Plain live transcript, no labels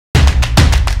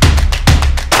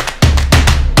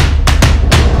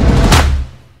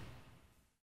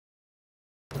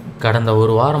கடந்த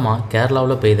ஒரு வாரமாக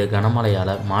கேரளாவில் பெய்த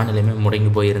கனமழையால் மாநிலமே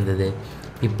முடங்கி போயிருந்தது.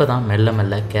 இப்போ தான் மெல்ல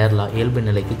மெல்ல கேரளா இயல்பு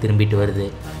நிலைக்கு திரும்பிட்டு வருது.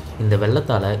 இந்த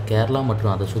வெள்ளத்தால் கேரளா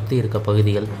மற்றும் அதை சுற்றி இருக்க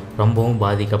பகுதிகள் ரொம்பவும்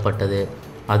பாதிக்கப்பட்டது.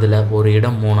 அதில் ஒரு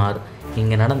இடம் மூணார்.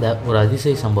 இங்கே நடந்த ஒரு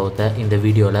அதிசய சம்பவத்தை இந்த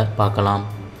வீடியோவில் பார்க்கலாம்.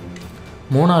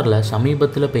 மூணாரில்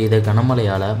சமீபத்தில் பெய்த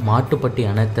கனமழையால் மாட்டுப்பட்டி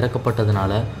அணை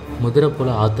திறக்கப்பட்டதுனால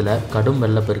முதிரப்புல ஆற்றுல கடும்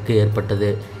வெள்ளப்பெருக்கு ஏற்பட்டது.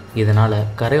 இதனால்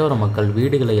கரையோர மக்கள்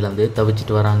வீடுகளை இழந்து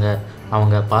தவிச்சிட்டு வராங்க.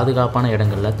 அவங்க பாதுகாப்பான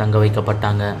இடங்களில் தங்க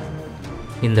வைக்கப்பட்டாங்க.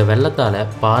 இந்த வெள்ளத்தால்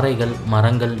பாறைகள்,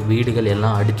 மரங்கள், வீடுகள்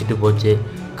எல்லாம் அடிச்சிட்டு போச்சு.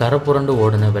 கரை புரண்டு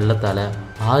ஓடின வெள்ளத்தால்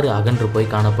ஆறு அகன்று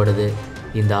போய் காணப்படுது.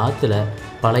 இந்த ஆற்றுல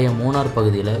பழைய மூணார்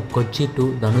பகுதியில் கொச்சி டு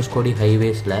தனுஷ்கோடி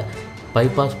ஹைவேஸில்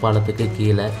பைபாஸ் பாலத்துக்கு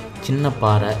கீழே சின்ன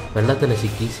பாறை வெள்ளத்தில்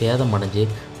சிக்கி சேதமடைஞ்சு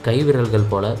கைவிரல்கள்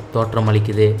போல்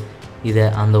தோற்றமளிக்குது. இதை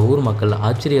அந்த ஊர் மக்கள்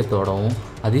ஆச்சரியத்தோடவும்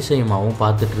அதிசயமாகவும்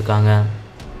பார்த்துட்ருக்காங்க.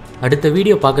 அடுத்த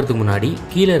வீடியோ பார்க்குறதுக்கு முன்னாடி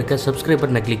கீழே இருக்க சப்ஸ்கிரைப்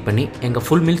பட்டனை கிளிக் பண்ணி எங்கள்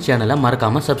ஃபுல் மீல்ஸ் சேனலை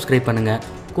மறக்காமல் சப்ஸ்கிரைப் பண்ணுங்கள்.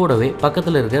 கூடவே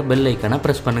பக்கத்தில் இருக்க பெல் ஐக்கானை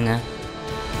ப்ரெஸ் பண்ணுங்கள்.